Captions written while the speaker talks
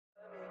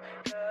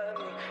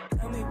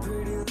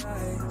pretty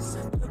lies.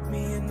 Look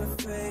me in the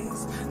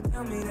face.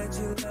 Tell me that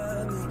you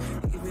love me,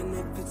 even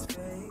if it's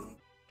fake.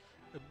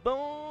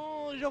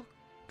 Bonjour,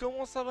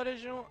 comment ça va les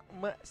gens?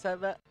 Moi ça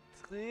va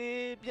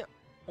très bien.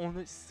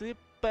 C'est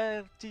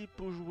parti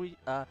pour jouer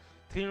à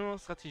Triangle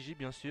Stratégie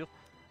bien sûr.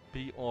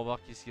 Puis on va voir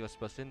qu'est-ce qui va se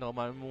passer.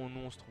 Normalement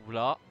nous on se trouve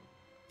là.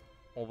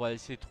 On va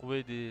essayer de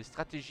trouver des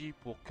stratégies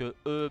pour que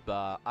eux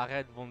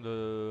arrêtent de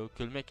vendre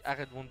que le mec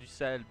arrête de vendre du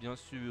sel bien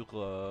sûr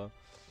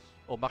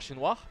au marché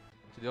noir.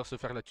 C'est-à-dire se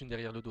faire la thune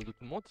derrière le dos de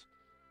tout le monde.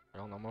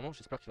 Alors normalement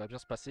j'espère qu'il va bien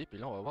se passer. Puis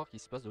là on va voir ce qui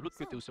se passe de l'autre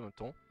côté aussi en même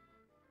temps.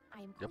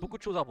 Il y a beaucoup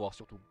de choses à voir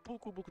surtout.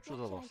 Beaucoup de choses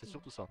à voir. C'est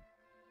surtout ça.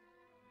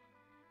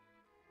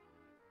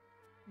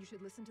 You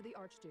should listen to the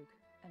Archduke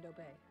and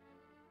obey.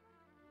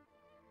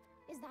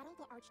 Is that all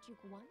the Archduke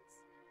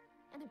wants?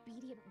 An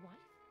obedient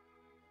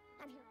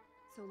wife? And here.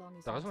 So long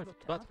as T'as you raison, il look faut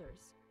te to battre.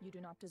 others, you do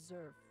not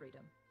deserve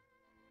freedom.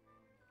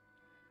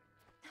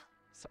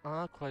 C'est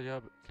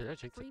incroyable. Quel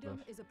âge avec cette Freedom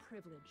meuf? is a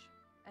privilege,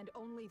 and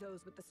only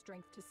those with the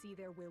strength to see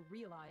their will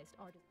realized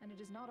are. And it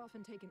is not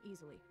often taken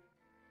easily.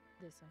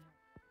 This I know.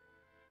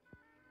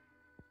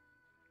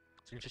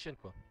 C'est une tchétchène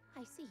quoi.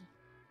 I see.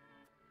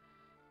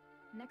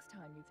 Next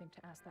time you think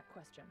to ask that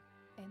question,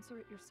 answer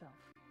it yourself.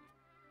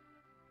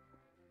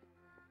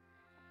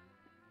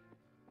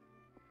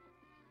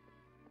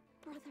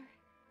 Brother,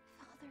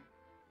 father,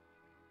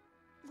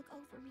 look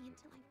over me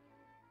until I...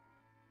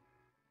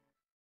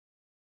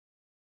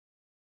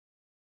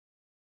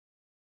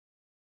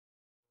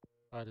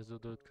 Ah les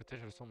autres de l'autre côté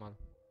je le sens mal.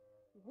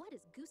 What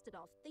is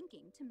Gustadolf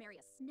thinking to marry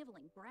a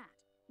sniveling brat?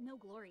 No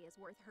glory is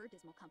worth her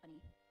dismal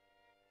company.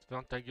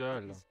 Ferme ta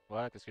gueule.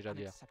 Voilà qu'est-ce que j'ai à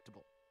dire.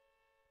 Unacceptable.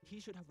 He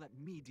should have let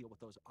me deal with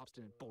those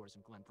obstinate boars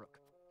in Glenbrook.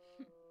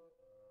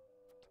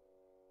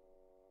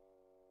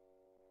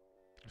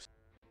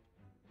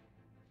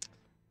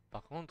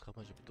 Par contre,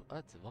 moi j'ai plutôt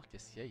hâte de voir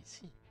qu'est-ce qu'il y a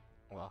ici.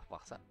 On va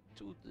voir ça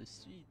tout de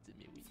suite,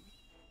 mais oui.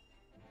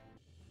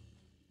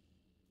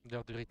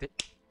 L'heure de vérité.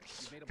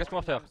 Qu'est-ce qu'on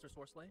va faire?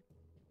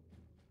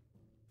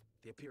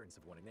 The appearance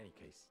of one in any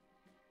case,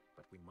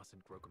 but we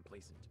mustn't grow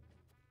complacent.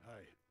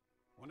 Aye.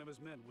 One of his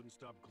men wouldn't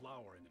stop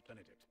glowering at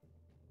Benedict.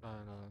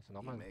 Ah non, c'est He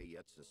normal. may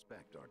yet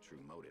suspect our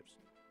true motives.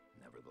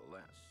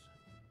 Nevertheless.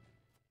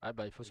 Ah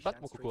bah il faut se We battre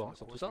shan't mon stray coco, from hein. the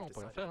Surtout course ça, we've on peut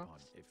rien decided faire. Hein.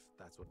 upon, if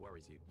that's what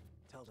worries you.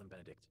 Tell them,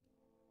 Benedict.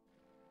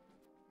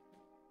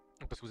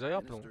 Parce que vous avez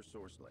un plan. Minister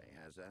Sorsley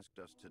has asked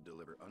us to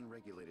deliver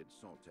unregulated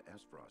salt to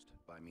Esfrost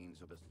by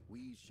means of a...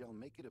 We shall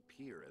make it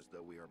appear as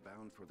though we are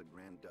bound for the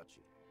Grand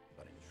Duchy,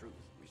 but in truth,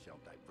 we shall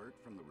divert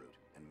from the route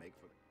and make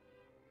for the...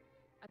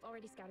 I've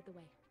already scouted the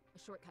way. A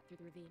shortcut through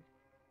the ravine.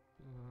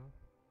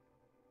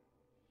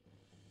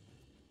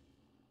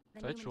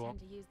 Then Ça va you être chaud, hein.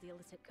 intend to use the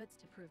illicit goods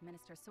to prove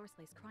Minister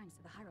Sorsley's crimes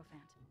to the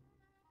Hierophant.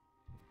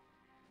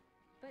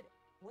 But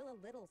will a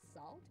little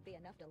salt be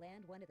enough to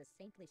land one of the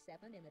Saintly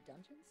Seven in the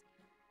dungeons?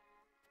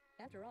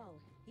 After all,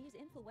 he's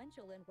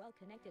influential and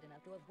well-connected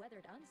enough to have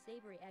weathered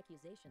unsavory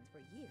accusations for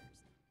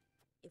years.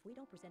 If we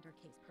don't present our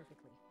case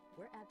perfectly,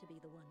 we're apt to be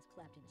the ones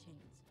clapped in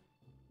chains.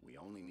 We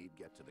only need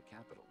get to the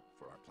capital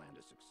for our plan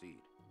to succeed.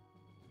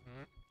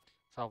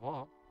 Ça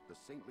va. Hein. The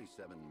Saintly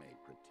Seven may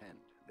pretend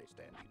they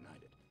stand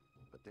united,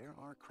 but there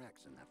are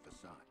cracks in that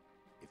facade.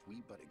 If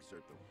we but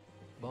exert the...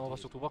 Bon, on va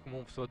surtout voir comment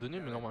on se va donner,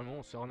 mais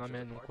normalement si on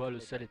amène donc quoi, le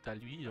sel est à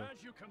lui.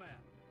 As you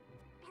command.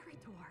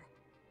 Eridor!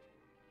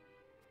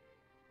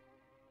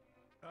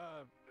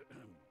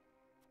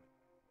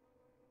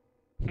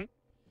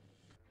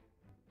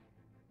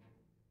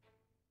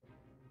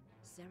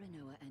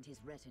 Serenoa and his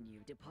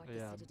retinue depart the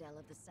Regarde. citadel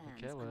of the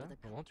sands Ok, under ouais. the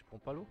Comment tu prends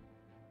pas l'eau?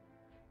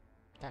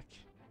 Tac.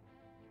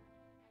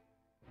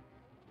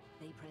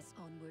 They press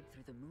onward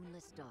through the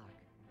moonless dark,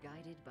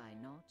 guided by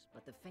naught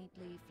but the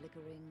faintly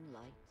flickering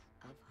light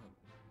of hope.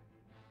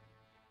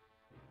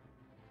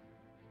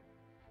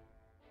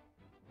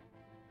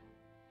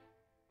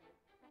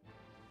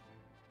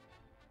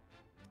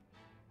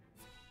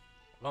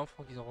 20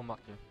 francs qu'ils ont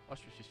remarqué. Ah,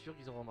 je suis sûr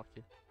qu'ils ont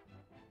remarqué.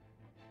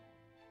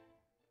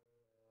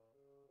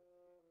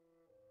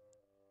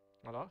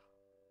 Alors?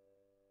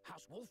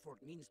 House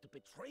Wolford means to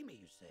betray me,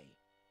 you say?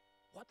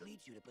 What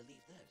leads you to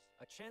believe this?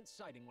 A chance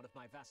sighting one of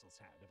my vassals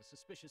had of a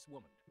suspicious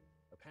woman,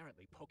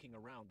 apparently poking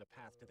around the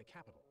path to the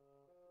capital.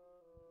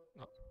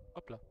 Ah,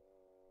 hop là.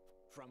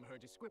 From her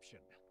description,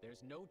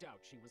 there's no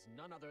doubt she was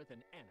none other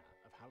than Anna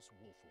of House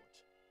Wolford.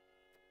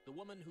 The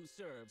woman who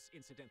serves,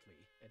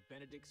 incidentally, at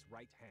Benedict's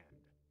right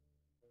hand.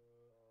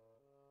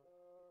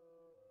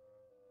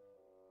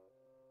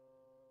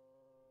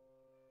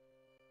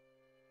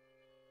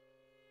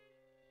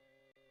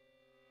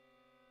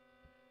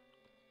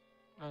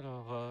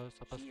 Alors,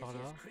 ça passe par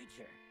là.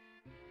 Creature.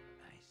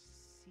 I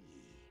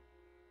see.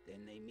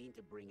 Then they mean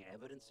to bring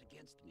evidence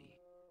against me.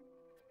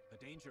 The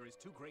danger is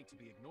too great to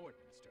be ignored,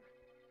 Minister.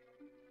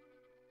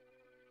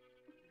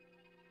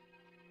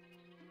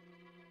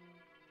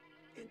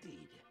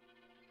 Indeed.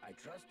 I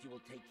trust you will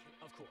take care.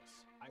 Of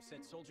course. I've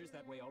sent soldiers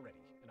that way already,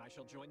 and I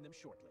shall join them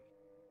shortly.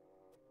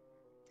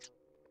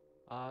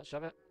 Ah,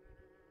 j'avais...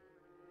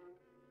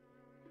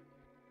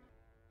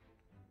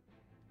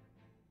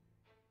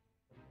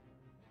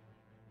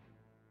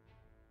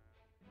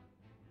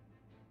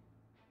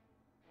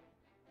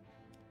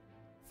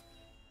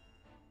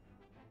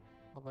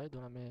 On va aller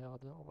dans la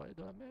merde, on va aller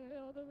dans la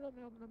merde, la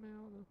merde, la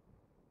merde.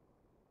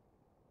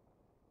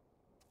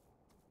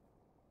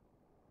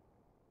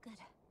 Good.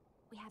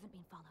 We haven't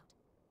been followed.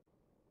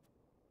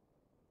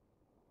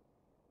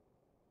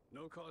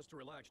 No cause to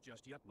relax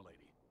just yet,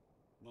 milady.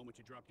 The moment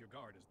you drop your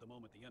guard is the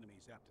moment the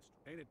enemy's apt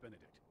to... Ain't it,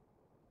 Benedict?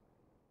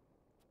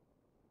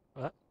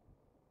 What?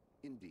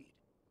 Indeed.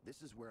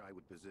 This is where I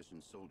would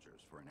position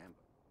soldiers for an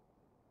ambush.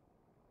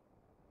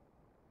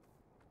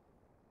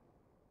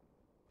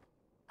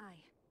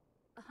 Aye.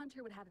 A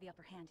hunter would have the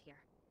upper hand here.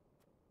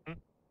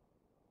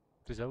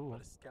 J'avoue.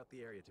 Let us scout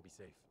the area to be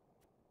safe.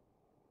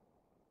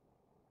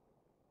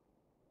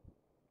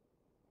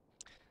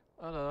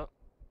 Voilà.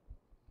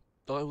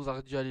 Vous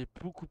auriez dû aller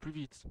beaucoup plus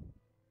vite.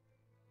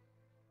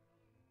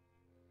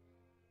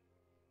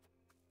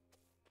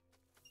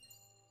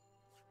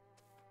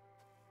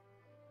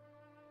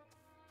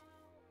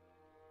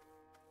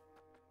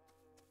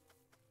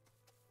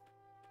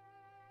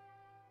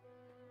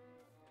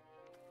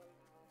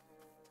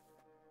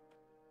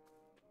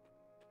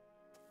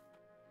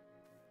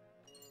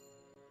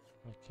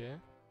 Ok.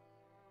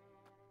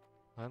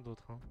 Rien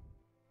d'autre, hein.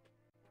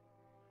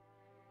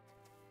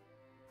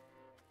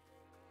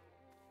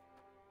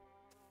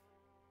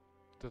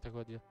 Toi, t'as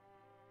quoi à dire?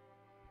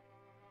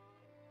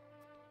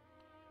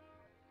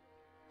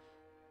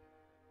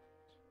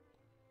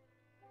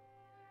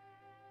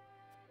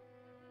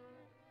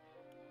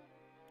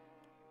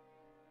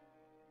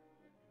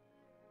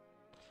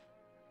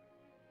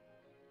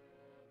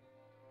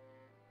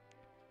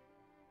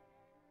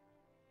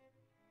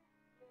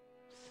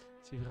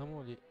 Si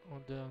vraiment les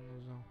Anders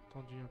nous ont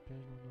tendu un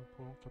piège, nous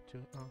pouvons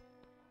capturer un.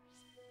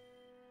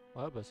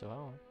 Ouais, bah c'est vrai,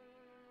 hein.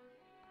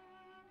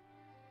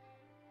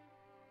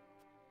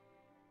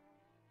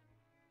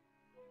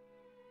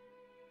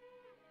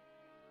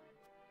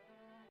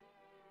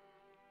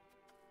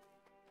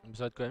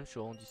 Ça va être quand même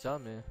chaud, on dit ça,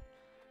 mais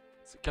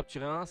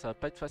capturer un, ça va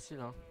pas être facile,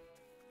 hein.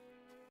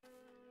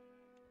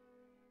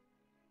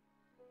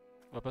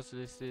 On va pas se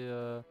laisser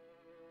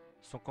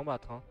sans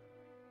combattre, hein.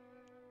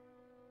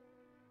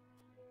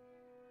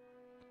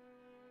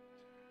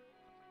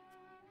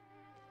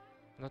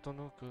 En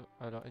attendant que...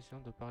 Alors,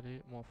 essayons de parler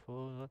moins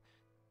fort.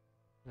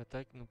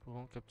 L'attaque, nous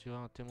pourrons capturer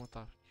un témoin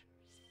tark.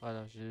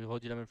 Voilà, j'ai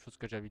redit la même chose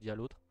que j'avais dit à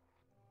l'autre.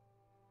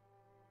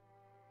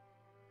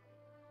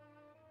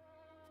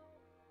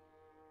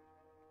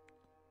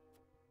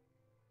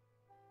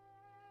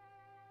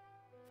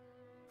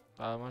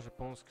 Ah, moi je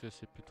pense que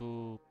c'est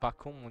plutôt pas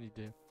con mon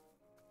idée.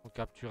 On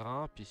capture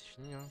un, puis c'est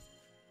fini, hein.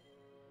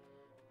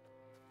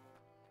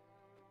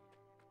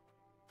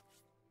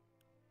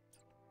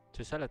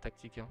 C'est ça la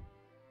tactique, hein.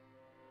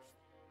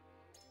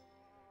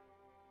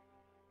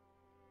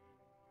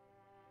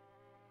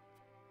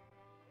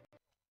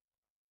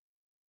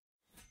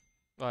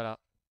 Voilà.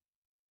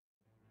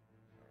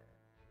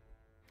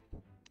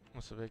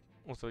 On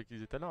savait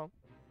qu'ils étaient là, hein.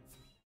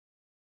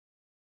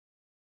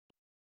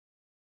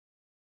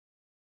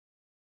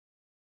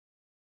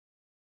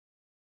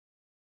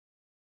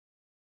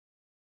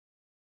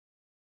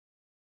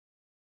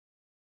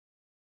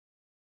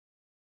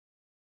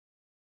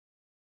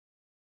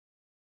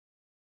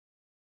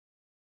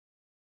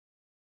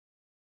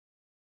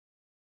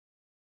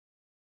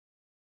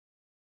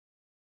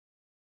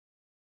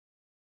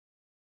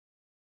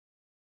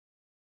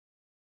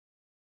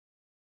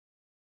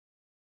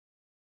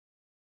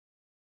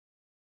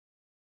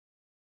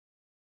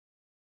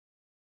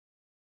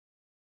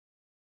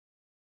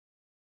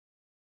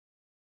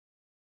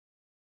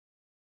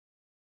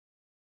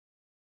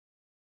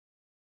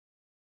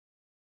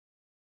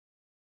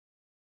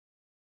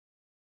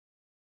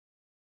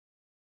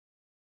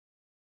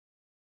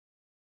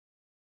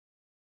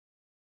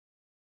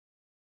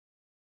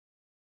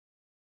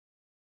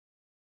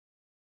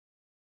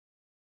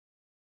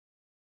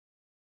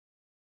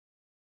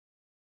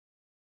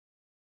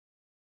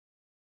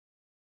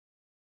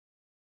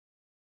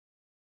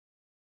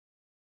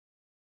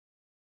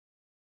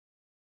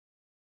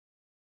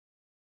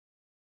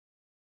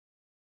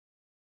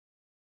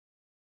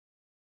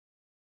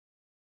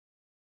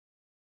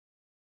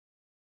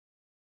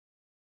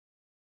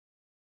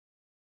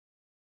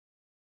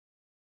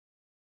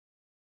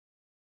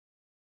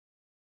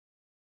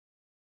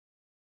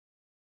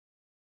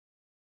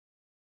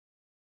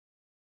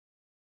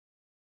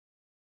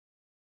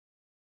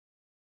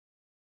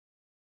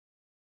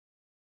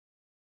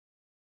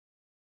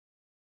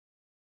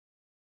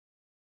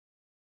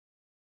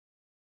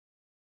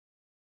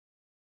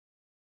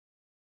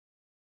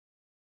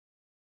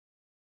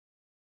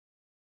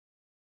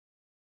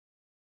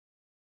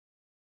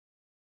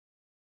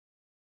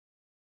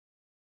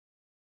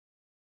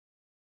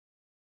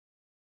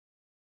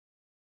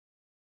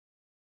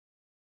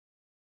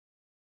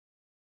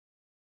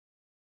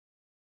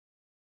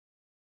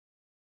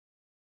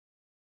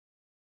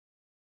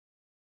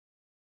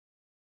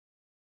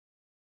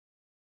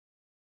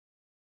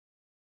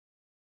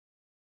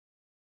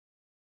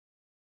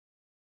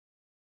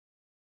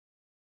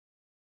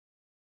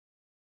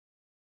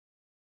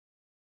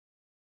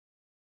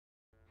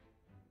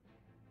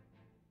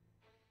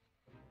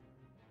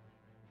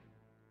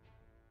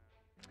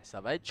 Ça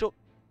va être chaud.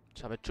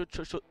 Ça va être chaud,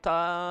 chaud, chaud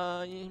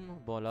time.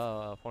 Bon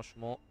là,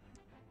 franchement,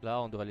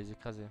 là on devrait les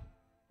écraser. Have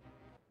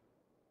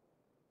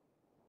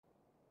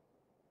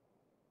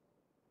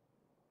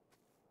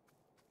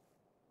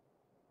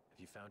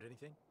you found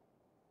anything?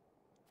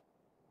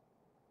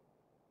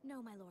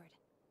 No, my lord.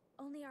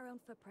 Only our own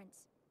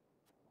footprints.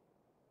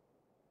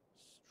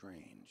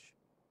 Strange.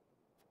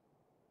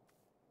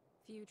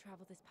 Few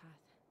travel this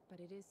path,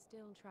 but it is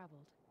still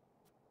traveled.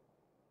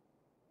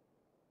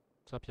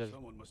 C'est un piège.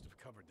 Someone must have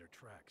covered their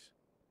tracks.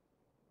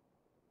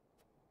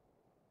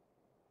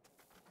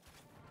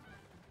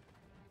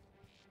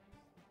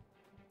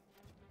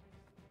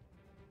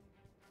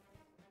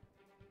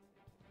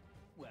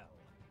 Well,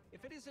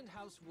 if it isn't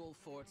House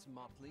Wolfort's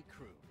motley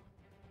crew,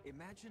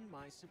 imagine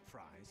my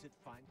surprise at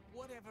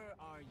whatever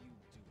are you doing?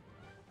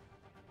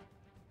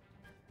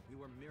 We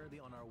were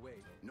merely on our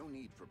way. No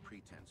need for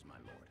pretense, my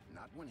lord.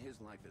 Not when his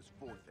life is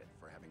forfeit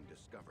for having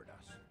discovered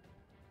us.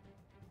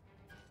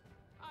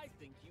 I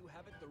think you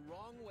have it the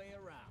wrong way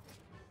around.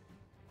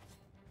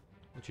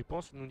 Tu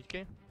penses nous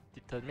niquer?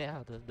 Petite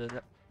merde de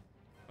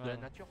la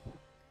nature.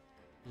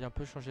 J'ai un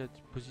peu changé la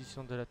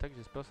position de l'attaque,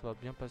 j'espère que ça va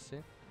bien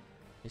passer.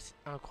 Et c'est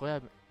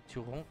incroyable, tu te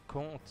rends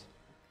compte.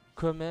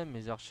 Quand même,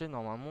 mes archers,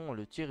 normalement,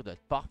 le tir doit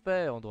être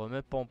parfait, on devrait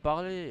même pas en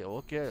parler.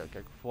 Ok,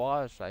 quelques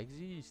foirages, ça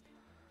existe.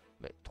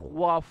 Mais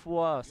 3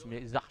 fois, c'est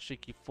mes archers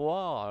qui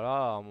foirent.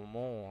 Là, à un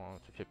moment,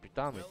 tu fais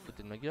putain, mais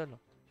foutez de ma gueule.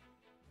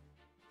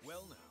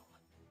 Well now.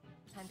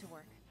 Time to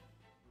work.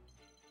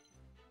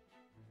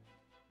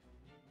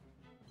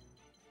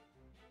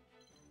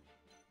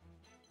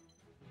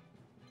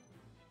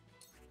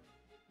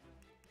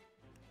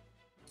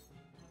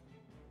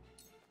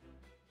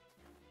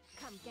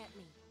 Come get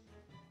me.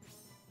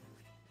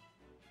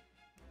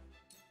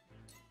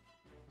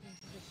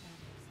 Into the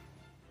shadows.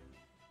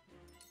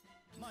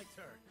 My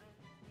turn.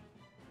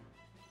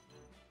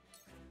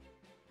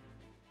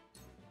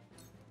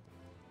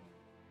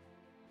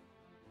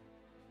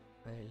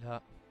 Et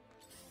là,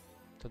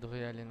 ça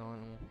devrait aller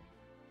normalement.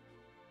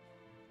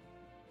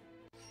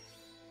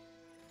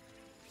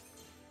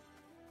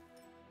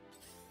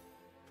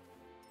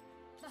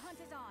 The hunt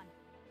is on.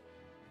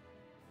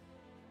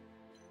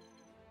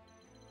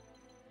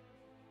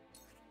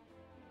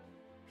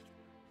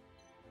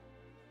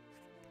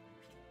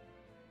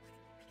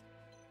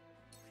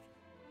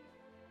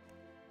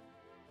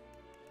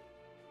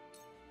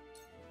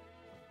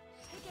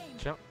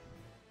 Tiens.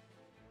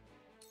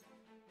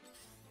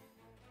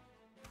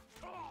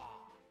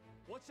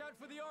 Watch out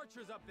for the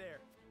archers up there.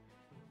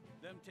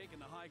 Them taking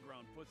the high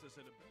ground puts us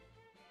at a...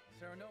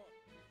 Sereno.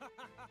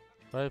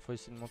 Ouais, il faut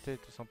essayer de monter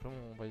tout simplement.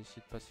 On va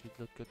essayer de passer vite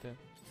de l'autre côté.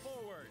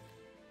 Forward.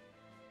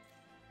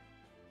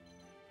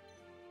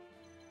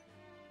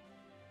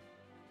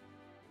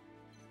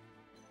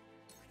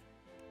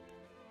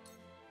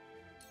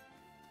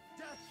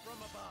 Death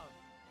from above.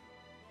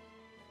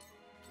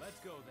 Let's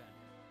go then.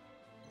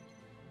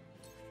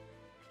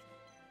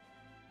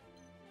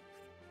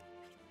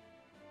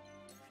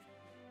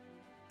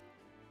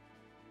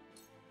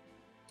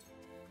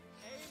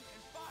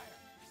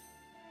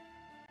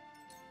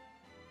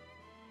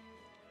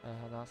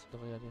 Là, ça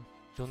devrait y aller.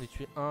 J'en ai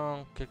tué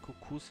un, quelques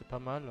coups, c'est pas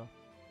mal.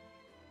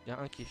 Il y a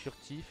un qui est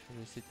furtif, je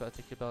vais essayer de pas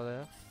attaquer par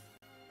derrière.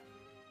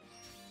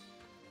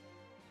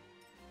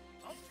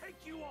 I'll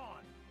take you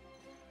on.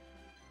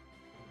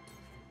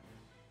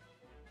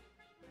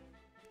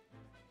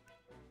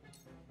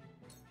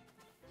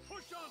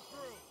 Push on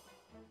through.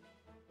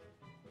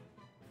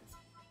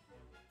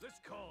 This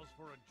calls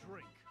for a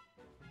drink.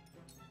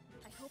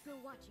 I hope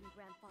you're watching,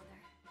 grandfather.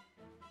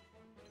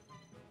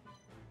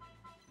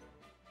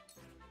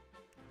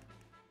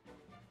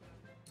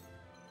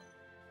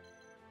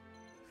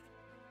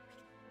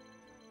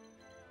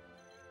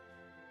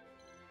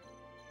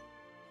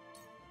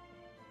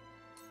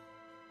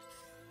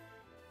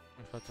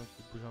 Il faut attendre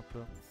qu'il bouge un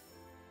peu.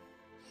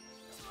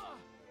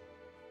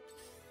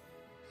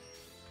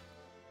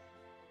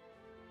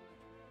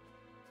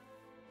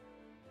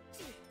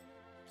 So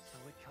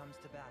it comes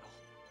to battle.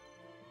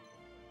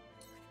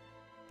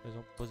 Ils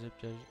ont posé le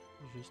piège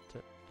juste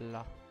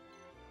là.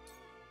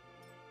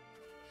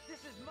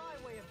 This is my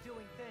way of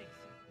doing things.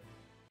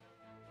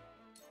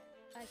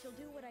 I shall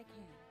do what I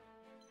can.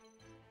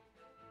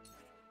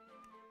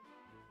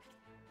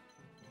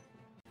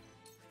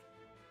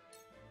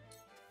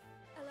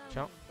 Allow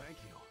Tiens. me. Thank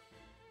you.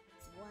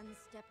 One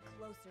step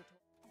closer to...